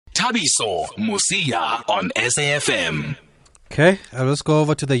Thabiso Musia on SAFM. Okay, let's go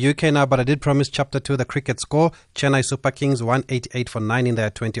over to the UK now, but I did promise Chapter 2, the cricket score. Chennai Super Kings 188 for 9 in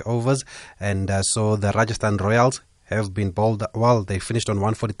their 20 overs. And so the Rajasthan Royals have been bowled, well, they finished on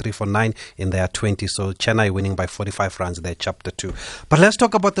 143 for 9 in their 20. So Chennai winning by 45 runs in their Chapter 2. But let's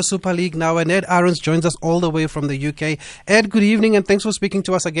talk about the Super League now. And Ed Aarons joins us all the way from the UK. Ed, good evening and thanks for speaking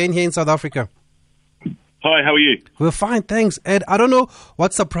to us again here in South Africa. Hi, how are you? We're fine, thanks. Ed, I don't know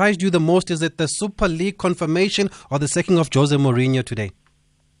what surprised you the most. Is it the Super League confirmation or the sacking of Jose Mourinho today?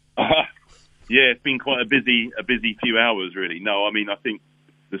 Yeah, it's been quite a busy few hours, really. No, I mean, I think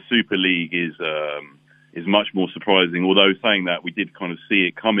the Super League is much more surprising. Although saying that, we did kind of see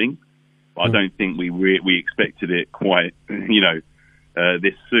it coming. But I don't think we expected it quite,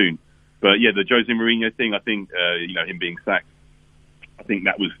 this soon. But yeah, the Jose Mourinho thing, I think, him being sacked, I think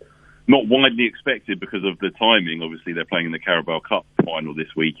that was not widely expected because of the timing. Obviously, they're playing in the Carabao Cup final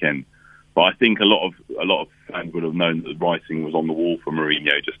this weekend. But I think a lot of fans would have known that the writing was on the wall for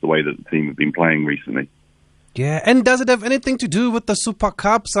Mourinho, just the way that the team have been playing recently. Yeah, and does it have anything to do with the Super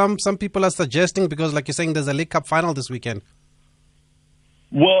Cup? Some people are suggesting, because like you're saying, there's a League Cup final this weekend.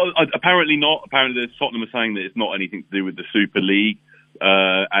 Well, apparently not. Apparently, Tottenham are saying that it's not anything to do with the Super League.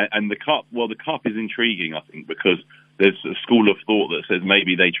 And the Cup, well, the Cup is intriguing, I think, because there's a school of thought that says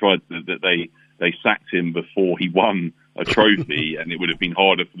maybe they tried that they sacked him before he won a trophy, and it would have been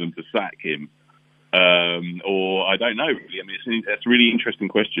harder for them to sack him. Or I don't know, really. I mean, it's a really interesting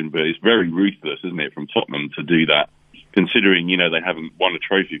question, but it's very ruthless, isn't it, from Tottenham to do that, considering they haven't won a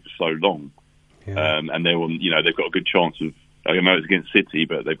trophy for so long, and they've got a good chance of. I know it's against City,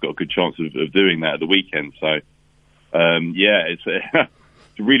 but they've got a good chance of doing that at the weekend. So, it's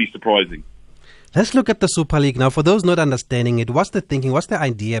it's really surprising. Let's look at the Super League now. For those not understanding it, what's the thinking? What's the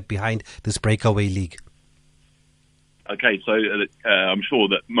idea behind this breakaway league? Okay, so I'm sure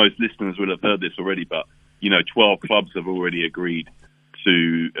that most listeners will have heard this already, but 12 clubs have already agreed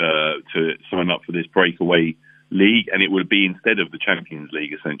to sign up for this breakaway league, and it would be instead of the Champions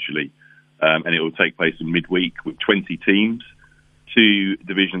League essentially, and it will take place in midweek with 20 teams, 2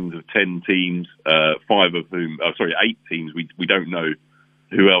 divisions of 10 teams, 8 teams. We don't know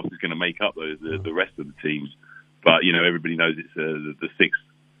who else is going to make up the rest of the teams, but everybody knows it's the 6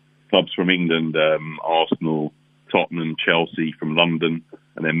 clubs from England: Arsenal, Tottenham, Chelsea from London,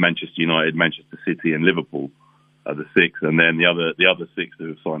 and then Manchester United, Manchester City, and Liverpool are the 6. And then the other 6 who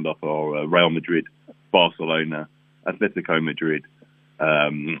have signed up are Real Madrid, Barcelona, Atletico Madrid,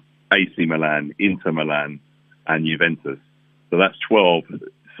 AC Milan, Inter Milan, and Juventus. So that's 12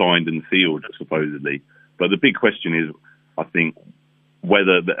 signed and sealed, supposedly. But the big question is, I think,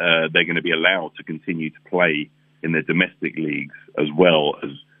 whether they're going to be allowed to continue to play in their domestic leagues as well as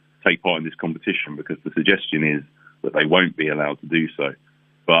take part in this competition, because the suggestion is that they won't be allowed to do so.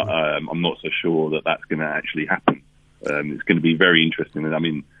 But I'm not so sure that that's going to actually happen. It's going to be very interesting. And I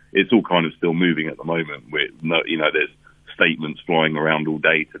mean, it's all kind of still moving at the moment. There's statements flying around all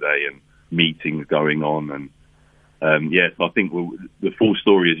day today and meetings going on. And so I think the full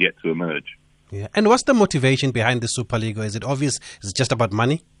story is yet to emerge. Yeah. And what's the motivation behind the Super League? Or is it obvious? Is it just about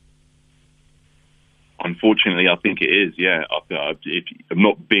money? Unfortunately, I think it is, yeah. I'm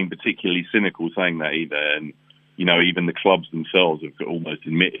not being particularly cynical saying that either. And, even the clubs themselves have almost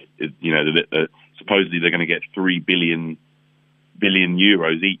admitted, that supposedly they're going to get 3 billion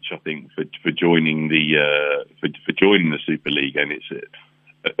euros each, I think, for joining for joining the Super League. And it's,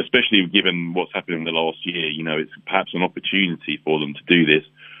 especially given what's happened in the last year, it's perhaps an opportunity for them to do this.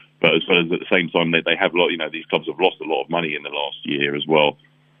 But as well as at the same time, they have a lot, these clubs have lost a lot of money in the last year as well.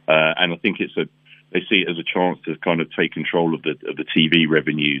 And I think they see it as a chance to kind of take control of the TV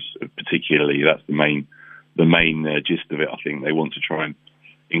revenues, particularly. That's the main gist of it. I think they want to try and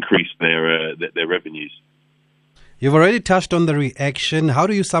increase their revenues. You've already touched on the reaction. How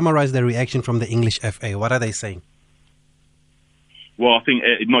do you summarize the reaction from the English FA? What are they saying? Well, I think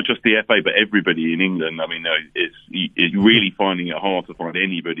not just the FA, but everybody in England. I mean, it's really finding it hard to find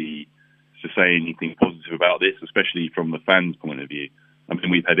anybody to say anything positive about this, especially from the fans' point of view. I mean,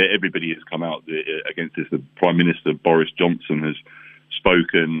 we've had everybody has come out against this. The Prime Minister, Boris Johnson, has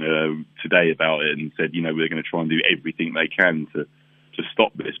spoken today about it and said, we're going to try and do everything they can to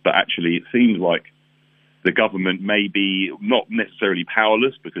stop this. But actually, it seems like the government may be not necessarily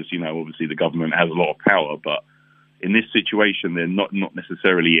powerless, because, obviously the government has a lot of power, but in this situation, there are not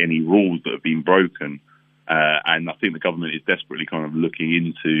necessarily any rules that have been broken. And I think the government is desperately kind of looking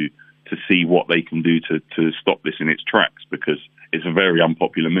into to see what they can do to stop this in its tracks, because it's a very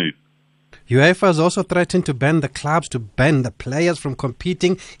unpopular move. UEFA has also threatened to ban the clubs, to ban the players from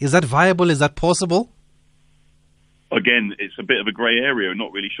competing. Is that viable? Is that possible? again, it's a bit of a grey area. I'm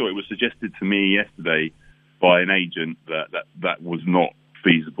not really sure. It was suggested to me yesterday by an agent that was not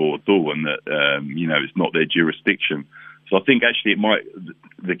feasible at all, and that it's not their jurisdiction. So I think actually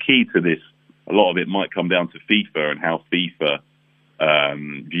the key to this, a lot of it might come down to FIFA and how FIFA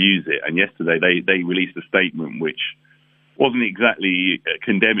views it. And yesterday they released a statement which wasn't exactly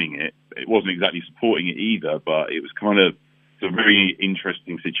condemning it. It wasn't exactly supporting it either, but it was it's a very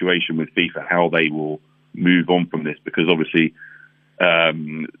interesting situation with FIFA, how they will move on from this, because obviously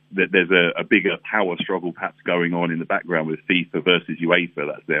there's a bigger power struggle perhaps going on in the background with FIFA versus UEFA.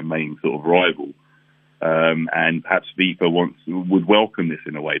 That's their main sort of rival. And perhaps FIFA would welcome this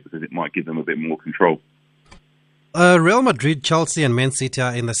in a way, because it might give them a bit more control. Real Madrid, Chelsea and Man City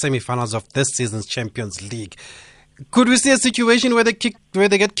are in the semi-finals of this season's Champions League. Could we see a situation where they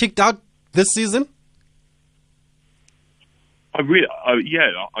get kicked out this season? Possibly. I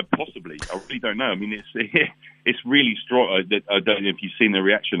really don't know. I mean, it's really strong. I don't know if you've seen the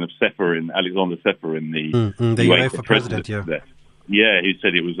reaction of Alexander Sefer in the UEFA president. Yeah, he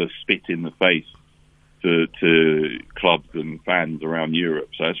said it was a spit in the face to clubs and fans around Europe.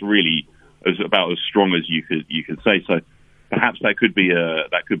 So it's about as strong as you could say. So perhaps that could be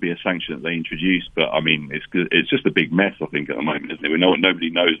a sanction that they introduce. But I mean, it's just a big mess, I think, at the moment, isn't it? Nobody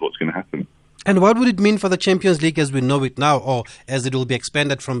knows what's going to happen. And what would it mean for the Champions League as we know it now, or as it will be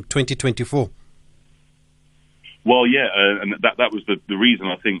expanded from 2024? Well, yeah, and that was the reason,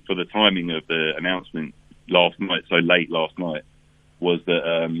 I think, for the timing of the announcement last night, so late last night, was that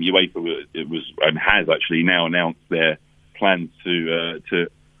UEFA has actually now announced their plans to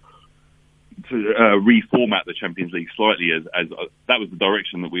reformat the Champions League slightly, as that was the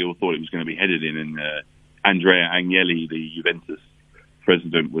direction that we all thought it was going to be headed in, and Andrea Agnelli, the Juventus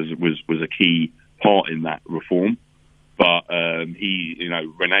president, was a key part in that reform, but he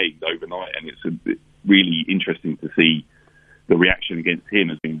reneged overnight, and it's really interesting to see the reaction against him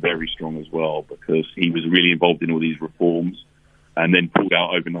has been very strong as well, because he was really involved in all these reforms and then pulled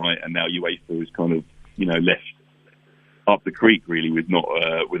out overnight, and now UEFA is kind of left up the creek really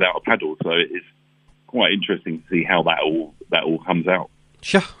without a paddle. So it's quite interesting to see how that all comes out.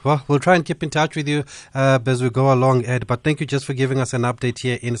 Sure. Well, we'll try and keep in touch with you as we go along, Ed. But thank you just for giving us an update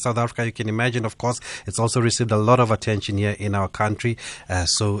here in South Africa. You can imagine, of course, it's also received a lot of attention here in our country.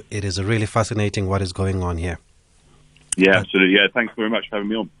 So it is really fascinating what is going on here. Yeah, absolutely. Yeah, thanks very much for having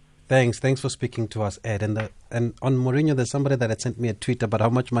me on. Thanks for speaking to us, Ed. And on Mourinho, there's somebody that had sent me a tweet about how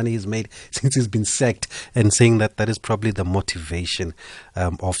much money he's made since he's been sacked, and saying that is probably the motivation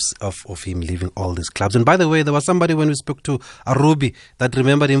of him leaving all these clubs. And by the way, there was somebody when we spoke to Arubi that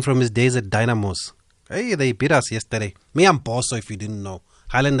remembered him from his days at Dynamos. Hey, they beat us yesterday. Me and Bosso, if you didn't know.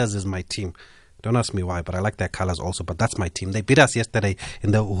 Highlanders is my team. Don't ask me why, but I like their colors also. But that's my team. They beat us yesterday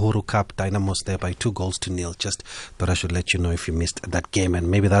in the Uhuru Cup, Dynamos there by 2-0. Just thought I should let you know if you missed that game. And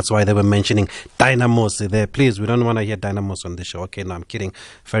maybe that's why they were mentioning Dynamos there. Please, we don't want to hear Dynamos on the show. Okay, no, I'm kidding.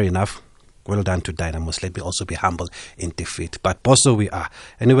 Fair enough. Well done to Dynamos. Let me also be humble in defeat. But also we are.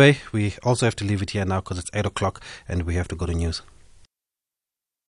 Anyway, we also have to leave it here now because it's 8 o'clock and we have to go to news.